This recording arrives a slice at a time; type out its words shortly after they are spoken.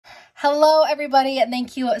Hello everybody, and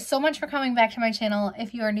thank you so much for coming back to my channel.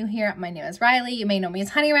 If you are new here, my name is Riley. You may know me as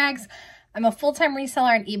Honey Rags. I'm a full-time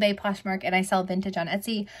reseller on eBay, Poshmark, and I sell vintage on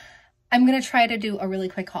Etsy. I'm going to try to do a really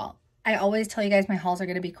quick haul. I always tell you guys my hauls are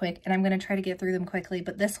going to be quick, and I'm going to try to get through them quickly,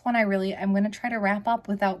 but this one I'm going to try to wrap up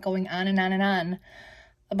without going on and on and on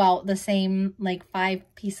about the same like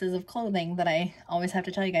 5 pieces of clothing that I always have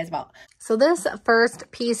to tell you guys about. So this first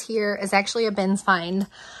piece here is actually a bins find.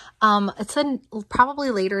 It's a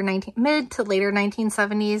probably mid to later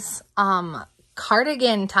 1970s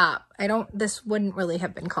cardigan top. This wouldn't really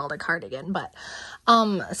have been called a cardigan, but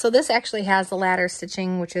so this actually has the ladder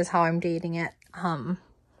stitching, which is how I'm dating it.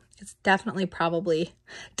 It's definitely probably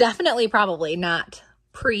not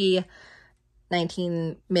mid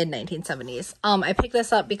 1970s. I picked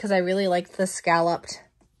this up because I really liked the scalloped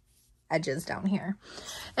edges down here,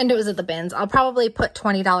 and it was at the bins. I'll probably put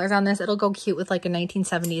 $20 on this. It'll go cute with like a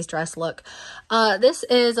 1970s dress look. This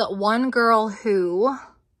is One Girl Who,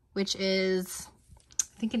 which is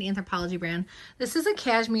I think an Anthropologie brand. This is a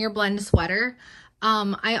cashmere blend sweater.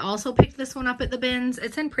 I also picked this one up at the bins.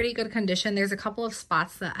 It's in pretty good condition. There's a couple of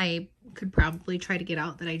spots that I could probably try to get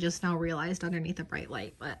out that I just now realized underneath the bright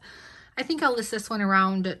light, but I think I'll list this one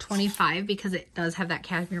around $25 because it does have that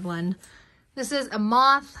cashmere blend. This is a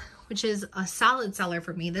Moth, which is a solid seller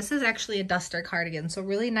for me. This is actually a duster cardigan, so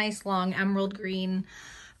really nice long emerald green.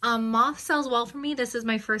 Moth sells well for me. This is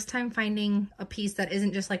my first time finding a piece that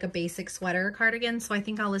isn't just like a basic sweater cardigan, so I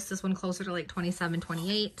think I'll list this one closer to like $27,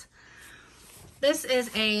 $28. This is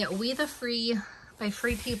a We the Free by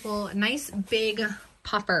Free People, nice big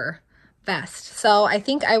puffer vest. So I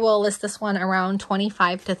think I will list this one around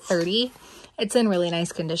 $25 to $30. It's in really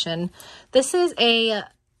nice condition. This is a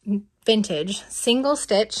vintage single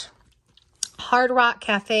stitch Hard Rock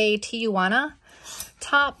Cafe Tijuana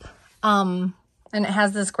top, and it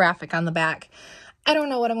has this graphic on the back. I don't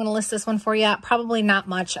know what I'm going to list this one for yet. Probably not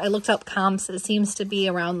much. I looked up comps. It seems to be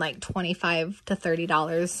around like $25 to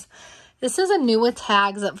 $30. This is a new with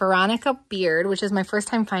tags at Veronica Beard, which is my first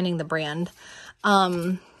time finding the brand.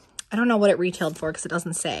 I don't know what it retailed for because it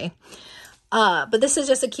doesn't say. But this is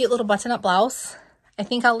just a cute little button-up blouse. I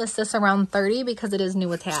think I'll list this around $30 because it is new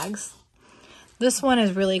with tags. This one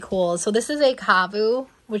is really cool. So this is a Kavu,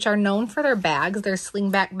 which are known for their bags. They're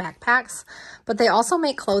slingback backpacks, but they also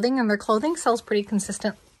make clothing, and their clothing sells pretty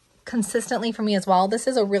consistently for me as well. This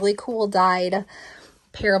is a really cool dyed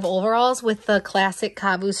pair of overalls with the classic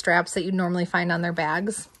Kavu straps that you normally find on their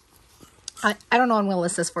bags. I don't know what I'm going to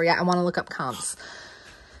list this for yet. I want to look up comps.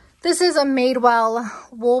 This is a Madewell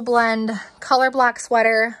wool blend color block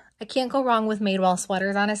sweater. I can't go wrong with Madewell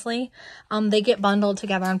sweaters, honestly. They get bundled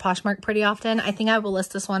together on Poshmark pretty often. I think I will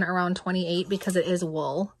list this one around $28 because it is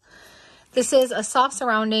wool. This is a Soft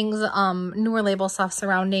Surroundings, newer label Soft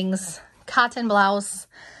Surroundings cotton blouse.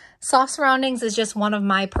 Soft Surroundings is just one of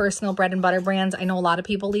my personal bread and butter brands. I know a lot of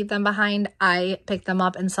people leave them behind. I pick them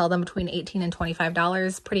up and sell them between $18 and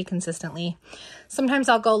 $25 pretty consistently. Sometimes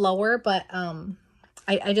I'll go lower, but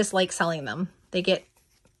I just like selling them. They get,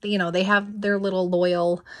 you know, they have their little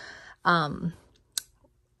loyal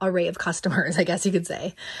array of customers, I guess you could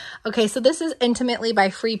say. Okay, so this is Intimately by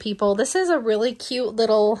Free People. This is a really cute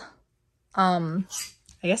little, I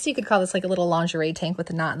guess you could call this like a little lingerie tank with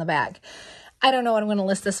a knot in the back. I don't know what I'm going to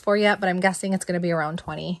list this for yet, but I'm guessing it's going to be around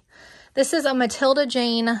 $20. This is a Matilda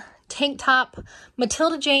Jane tank top.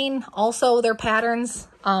 Matilda Jane, also their patterns,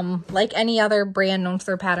 like any other brand known for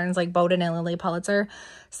their patterns, like Bowden and Lily Pulitzer,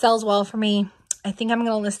 sells well for me. I think I'm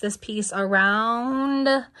going to list this piece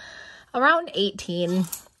around $18.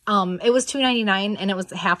 It was $2.99 and it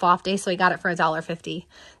was a half off day, so I got it for $1.50.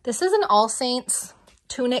 This is an All Saints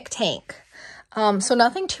tunic tank. So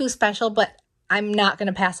nothing too special, but I'm not going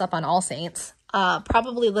to pass up on All Saints.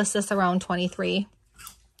 Probably list this around $23.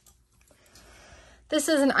 This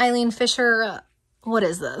is an Eileen Fisher. What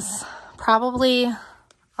is this? Probably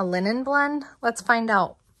a linen blend. Let's find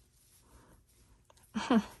out.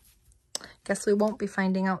 Guess we won't be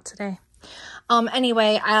finding out today.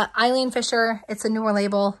 Anyway, Eileen Fisher, it's a newer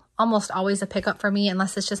label. Almost always a pickup for me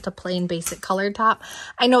unless it's just a plain basic colored top.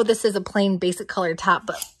 I know this is a plain basic colored top,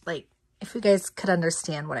 but like, if you guys could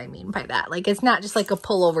understand what I mean by that. Like, it's not just like a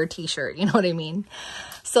pullover t-shirt, you know what I mean?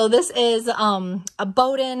 So this is a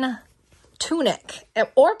Bowden tunic,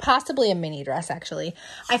 or possibly a mini dress, actually.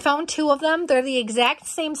 I found 2 of them. They're the exact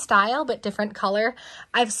same style, but different color.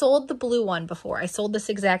 I've sold the blue one before. I sold this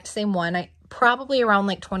exact same one. Probably around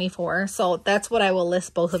like $24. So that's what I will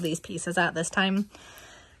list both of these pieces at this time.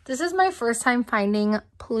 This is my first time finding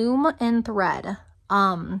Plume and Thread.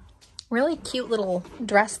 Really cute little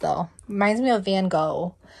dress though. Reminds me of Van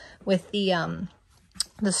Gogh with the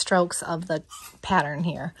the strokes of the pattern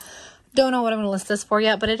here. Don't know what I'm going to list this for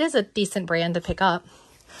yet, but it is a decent brand to pick up.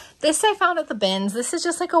 This I found at the bins. This is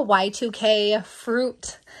just like a Y2K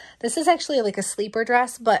fruit. This is actually like a sleeper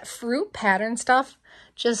dress, but fruit pattern stuff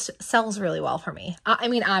just sells really well for me. I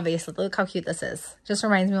mean, obviously, look how cute this is. Just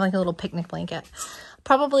reminds me of like a little picnic blanket.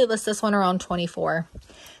 Probably list this one around 24.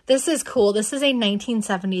 This is cool. This is a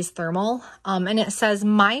 1970s thermal, and it says,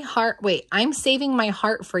 "My heart, wait, I'm saving my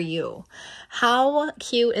heart for you." How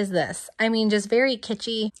cute is this? I mean, just very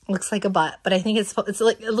kitschy. Looks like a butt, but I think it's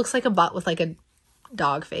like, it looks like a butt with like a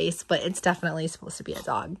dog face, but it's definitely supposed to be a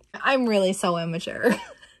dog. I'm really so immature.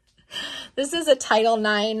 This is a Title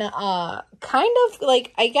IX, kind of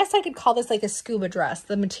like, I guess I could call this like a scuba dress.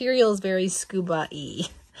 The material is very scuba-y,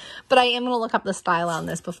 but I am going to look up the style on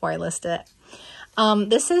this before I list it.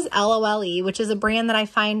 This is LOLE, which is a brand that I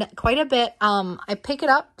find quite a bit. I pick it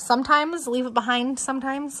up sometimes, leave it behind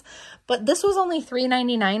sometimes, but this was only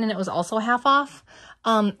 $3.99 and it was also half off.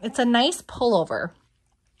 It's a nice pullover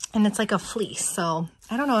and it's like a fleece. So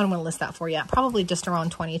I don't know what I'm going to list that for yet. Probably just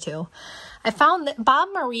around 22. I found that Bob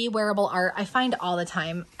Marie wearable art I find all the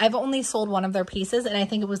time. I've only sold one of their pieces and I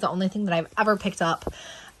think it was the only thing that I've ever picked up.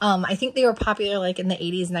 I think they were popular like in the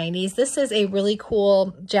 80s, 90s. This is a really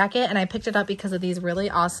cool jacket and I picked it up because of these really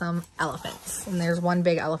awesome elephants. And there's one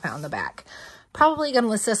big elephant on the back. Probably going to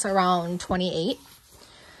list this around 28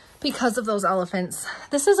 because of those elephants.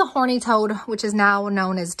 This is a horny toad, which is now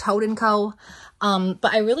known as Toad & Co.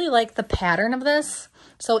 But I really like the pattern of this.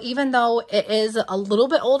 So even though it is a little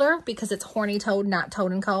bit older because it's horny toad, not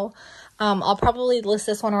Toad & Co. I'll probably list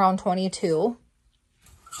this one around 22.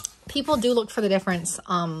 People do look for the difference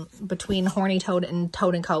between Horny Toad and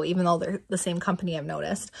Toad & Co., even though they're the same company, I've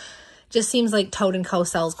noticed. Just seems like Toad & Co.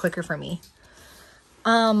 sells quicker for me.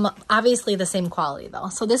 Obviously the same quality though.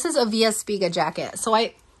 So this is a Via Spiga jacket. So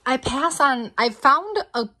I found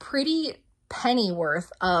a pretty penny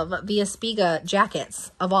worth of Via Spiga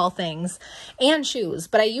jackets of all things and shoes,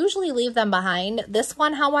 but I usually leave them behind. This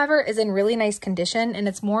one, however, is in really nice condition and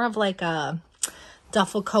it's more of like a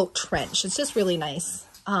duffel coat trench. It's just really nice.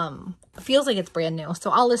 It feels like it's brand new. So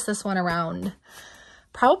I'll list this one around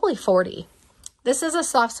probably 40. This is a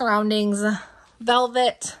soft surroundings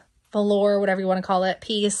velvet, velour, whatever you want to call it,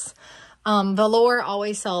 piece. Velour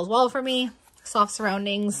always sells well for me. Soft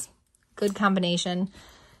surroundings, good combination.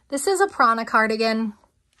 This is a Prana cardigan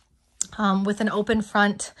with an open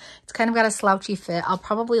front. It's kind of got a slouchy fit. I'll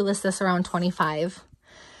probably list this around 25.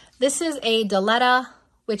 This is a Diletta,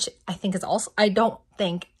 which I think is also, I know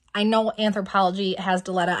Anthropologie has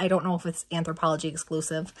Diletta. I don't know if it's Anthropologie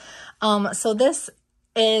exclusive. So this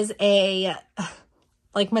is a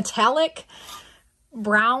like metallic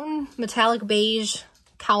brown, metallic beige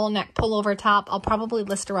cowl neck pullover top. I'll probably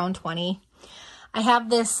list around 20. I have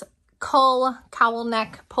this Kuhl cowl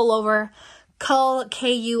neck pullover, Kuhl,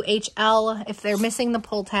 Kuhl. If they're missing the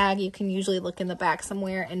pull tag, you can usually look in the back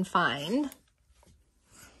somewhere and find.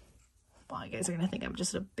 Well, you guys are going to think I'm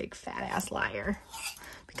just a big fat ass liar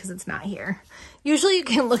because it's not here. Usually you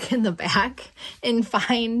can look in the back and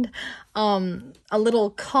find a little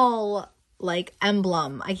Kuhl like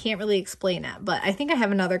emblem. I can't really explain it, but I think I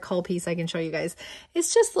have another Kuhl piece I can show you guys.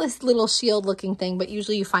 It's just this little shield looking thing, but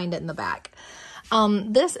usually you find it in the back.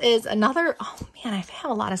 This is another, oh man, I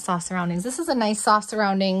have a lot of soft surroundings. This is a nice soft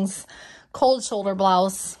surroundings, cold shoulder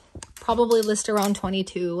blouse, probably list around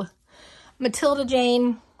 22. Matilda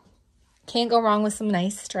Jane, can't go wrong with some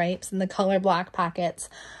nice stripes and the color block pockets,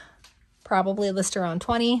 probably list around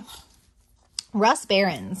 20. Russ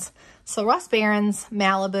Barons. So Russ Barons,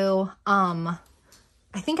 Malibu, I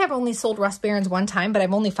think I've only sold Russ Barons one time, but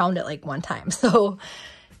I've only found it like one time. So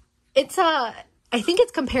it's I think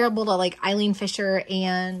it's comparable to like Eileen Fisher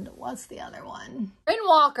and what's the other one? Bryn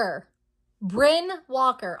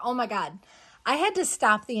Walker. Oh my God. I had to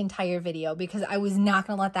stop the entire video because I was not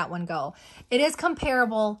going to let that one go. It is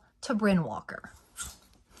comparable to Bryn Walker.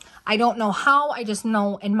 I don't know how. I just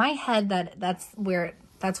know in my head that's what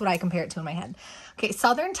I compare it to in my head. Okay,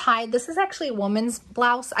 Southern Tide. This is actually a woman's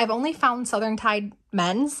blouse. I've only found Southern Tide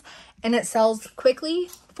men's, and it sells quickly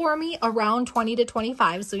for me around 20 to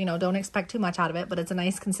 25. So, don't expect too much out of it, but it's a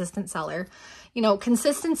nice consistent seller.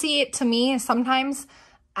 Consistency to me, sometimes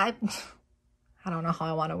I don't know how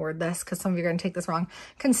I want to word this because some of you are going to take this wrong.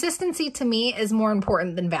 Consistency to me is more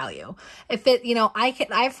important than value. If it,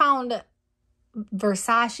 I found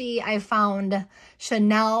Versace, I found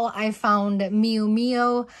Chanel, I found Miu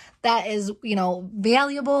Miu that is,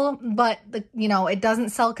 valuable, but it doesn't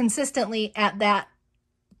sell consistently at that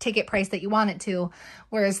ticket price that you want it to.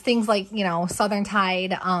 Whereas things like, Southern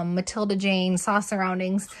Tide, Matilda Jane, soft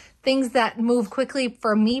surroundings, things that move quickly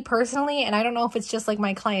for me personally. And I don't know if it's just like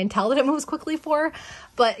my clientele that it moves quickly for,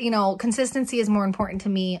 but you know, consistency is more important to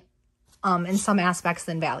me in some aspects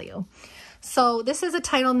than value. So this is a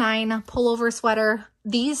Title IX pullover sweater.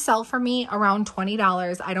 These sell for me around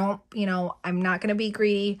 $20. I don't, you know, I'm not going to be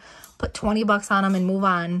greedy. Put 20 bucks on them and move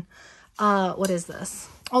on. What is this?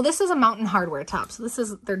 Oh, this is a Mountain Hardwear top. So this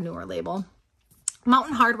is their newer label.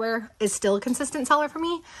 Mountain Hardwear is still a consistent seller for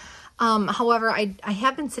me. However, I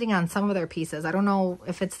have been sitting on some of their pieces. I don't know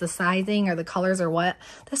if it's the sizing or the colors or what.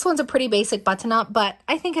 This one's a pretty basic button up, but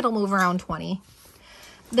I think it'll move around 20.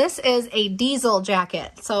 This is a Diesel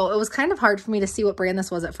jacket. So it was kind of hard for me to see what brand this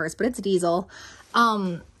was at first, but it's Diesel.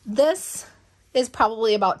 This is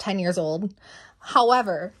probably about 10 years old.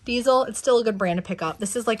 However, Diesel, it's still a good brand to pick up.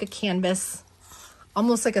 This is like a canvas,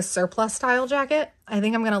 almost like a surplus style jacket. I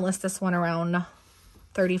think I'm going to list this one around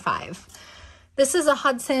 35. This is a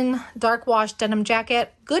Hudson dark wash denim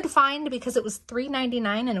jacket. Good find because it was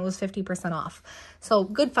 $3.99 and it was 50% off. So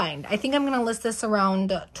good find. I think I'm going to list this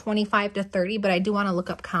around 25 to 30, but I do want to look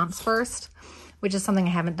up comps first, which is something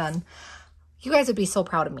I haven't done. You guys would be so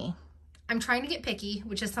proud of me. I'm trying to get picky,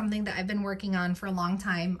 which is something that I've been working on for a long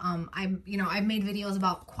time. I've made videos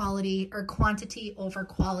about quality or quantity over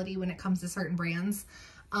quality when it comes to certain brands.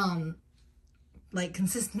 Like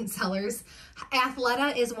consistent sellers.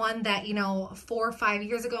 Athleta is one that, you know, 4 or 5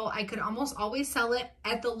 years ago, I could almost always sell it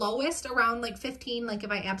at the lowest around like 15, like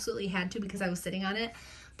if I absolutely had to because I was sitting on it.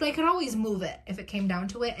 But I could always move it if it came down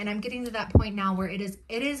to it. And I'm getting to that point now where it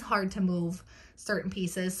is hard to move certain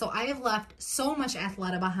pieces. So I have left so much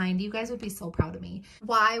Athleta behind. You guys would be so proud of me.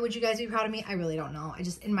 Why would you guys be proud of me? I really don't know. I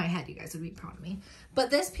just, in my head, you guys would be proud of me. But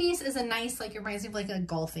this piece is a nice, like it reminds me of like a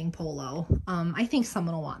golfing polo. I think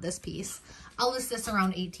someone will want this piece. I'll list this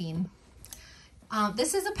around 18.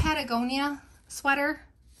 This is a Patagonia sweater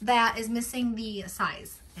that is missing the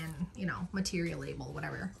size and, you know, material label,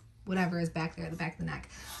 whatever is back there at the back of the neck.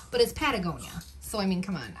 But it's Patagonia. So, I mean,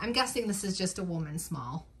 come on. I'm guessing this is just a woman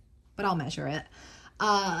small, but I'll measure it.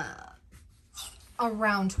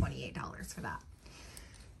 Around $28 for that.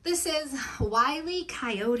 This is Wile E.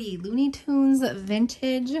 Coyote Looney Tunes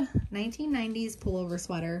vintage 1990s pullover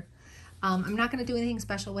sweater. I'm not going to do anything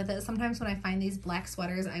special with it. Sometimes when I find these black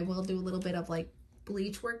sweaters, I will do a little bit of like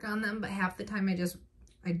bleach work on them, but half the time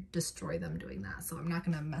I destroy them doing that. So I'm not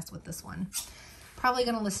going to mess with this one. Probably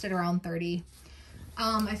going to list it around 30.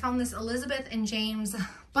 I found this Elizabeth and James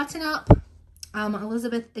button up.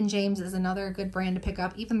 Elizabeth and James is another good brand to pick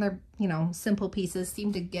up. Even their, you know, simple pieces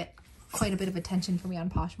seem to get quite a bit of attention for me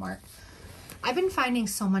on Poshmark. I've been finding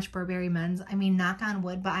so much Burberry men's. I mean, knock on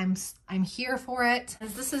wood, but I'm here for it.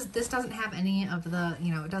 This doesn't have any of the,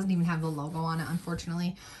 you know, it doesn't even have the logo on it,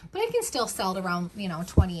 unfortunately. But I can still sell it around, you know,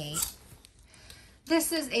 28.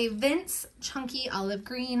 This is a Vince chunky olive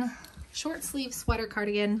green short sleeve sweater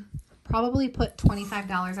cardigan. Probably put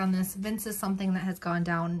 $25 on this. Vince is something that has gone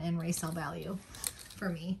down in resale value for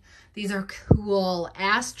me. These are cool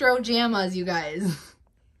Astro Jammas, you guys.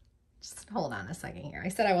 Just hold on a second here. I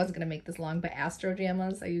said I wasn't going to make this long, but Astro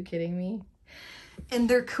Jammas, are you kidding me? And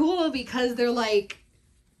they're cool because they're like,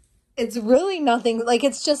 it's really nothing. Like,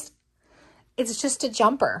 it's just a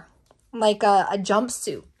jumper, like a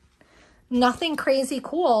jumpsuit. Nothing crazy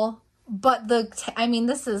cool, but I mean,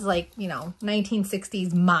 this is like, you know,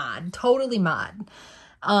 1960s mod, totally mod.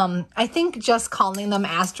 I think just calling them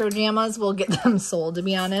Astro Jammas will get them sold, to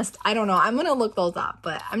be honest. I don't know. I'm going to look those up,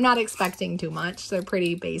 but I'm not expecting too much. They're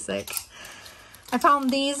pretty basic. I found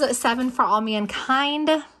these 7 for All Mankind.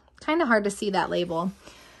 Kind of hard to see that label.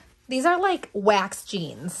 These are like wax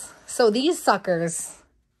jeans. So these suckers,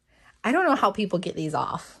 I don't know how people get these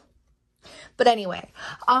off. But anyway,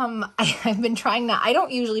 I've been trying that. I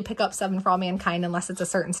don't usually pick up 7 for All Mankind unless it's a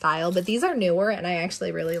certain style, but these are newer and I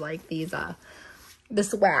actually really like these,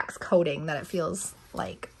 this wax coating that it feels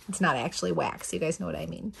like it's not actually wax. You guys know what I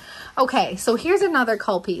mean. Okay, so here's another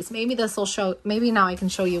cull piece. Maybe this will show, maybe now I can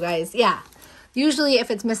show you guys. Yeah, usually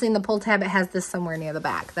if it's missing the pull tab, it has this somewhere near the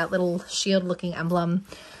back, that little shield looking emblem.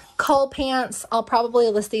 Cull pants, I'll probably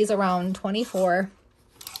list these around 24.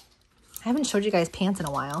 I haven't showed you guys pants in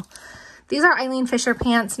a while. These are Eileen Fisher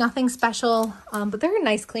pants, nothing special, but they're in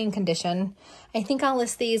nice clean condition. I think I'll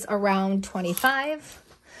list these around 25.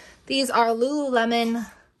 These are Lululemon.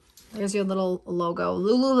 There's your little logo.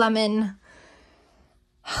 Lululemon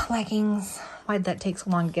leggings. Why'd that take so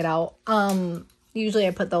long to get out? Usually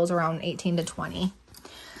I put those around 18 to 20.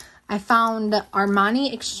 I found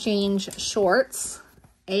Armani Exchange shorts.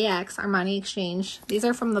 AX Armani Exchange. These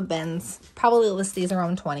are from the bins. Probably list these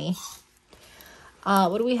around 20.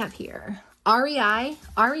 What do we have here? REI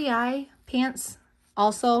pants.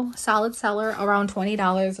 Also, solid seller, around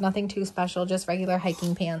 $20. Nothing too special, just regular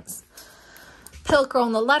hiking pants. Pilcrow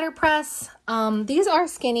in the letterpress. These are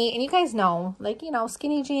skinny, and you guys know, like, you know,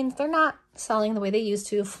 skinny jeans, they're not selling the way they used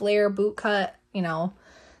to. Flare, boot cut, you know,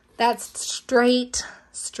 that's straight.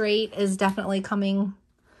 Straight is definitely coming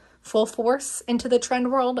full force into the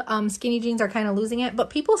trend world. Skinny jeans are kind of losing it, but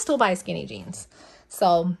people still buy skinny jeans.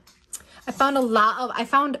 So I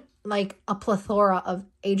found like a plethora of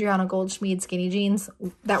Adriana Goldschmied skinny jeans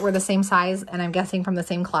that were the same size, and I'm guessing from the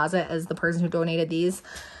same closet as the person who donated these,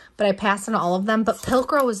 but I passed on all of them. But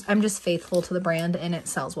Pilcrow is, I'm just faithful to the brand, and it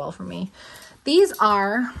sells well for me. These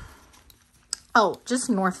are, oh,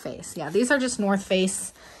 just North Face. Yeah, these are just North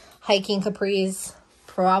Face hiking capris.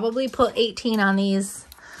 Probably put 18 on these.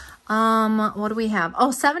 What do we have?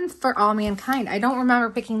 Oh, 7 for All Mankind. I don't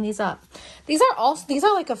remember picking these up. These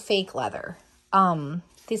are like a fake leather.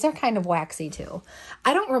 These are kind of waxy too.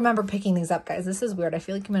 I don't remember picking these up, guys. This is weird. I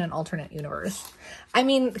feel like I'm in an alternate universe. I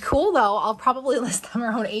mean, cool though. I'll probably list them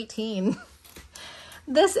around 18.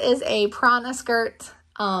 This is a prana skirt.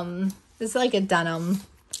 This is like a denim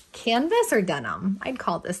canvas or denim. I'd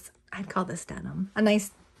call this denim. A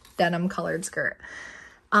nice denim colored skirt.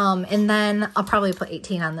 And then I'll probably put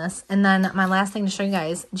 18 on this. And then my last thing to show you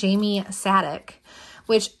guys, Jamie Sadak,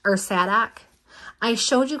 Sadak. I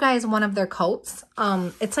showed you guys one of their coats.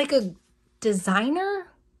 It's like a designer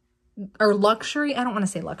or luxury. I don't want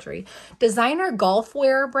to say luxury. Designer golf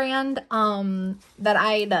wear brand that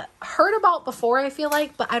I'd heard about before, I feel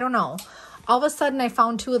like, but I don't know. All of a sudden I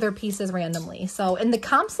found 2 of their pieces randomly. So, and the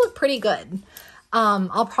comps look pretty good.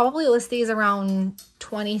 I'll probably list these around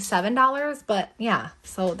 $27, but yeah.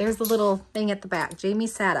 So there's the little thing at the back. Jamie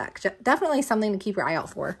Sadak. Definitely something to keep your eye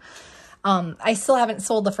out for. I still haven't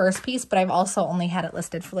sold the first piece, but I've also only had it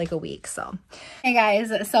listed for like a week. So, hey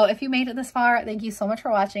guys, so if you made it this far, thank you so much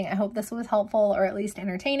for watching. I hope this was helpful or at least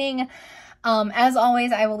entertaining. As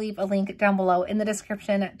always, I will leave a link down below in the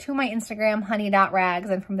description to my Instagram,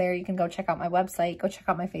 honey.rags. And from there, you can go check out my website, go check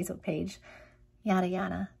out my Facebook page, yada,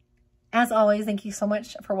 yada. As always, thank you so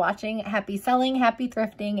much for watching. Happy selling, happy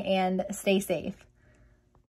thrifting, and stay safe.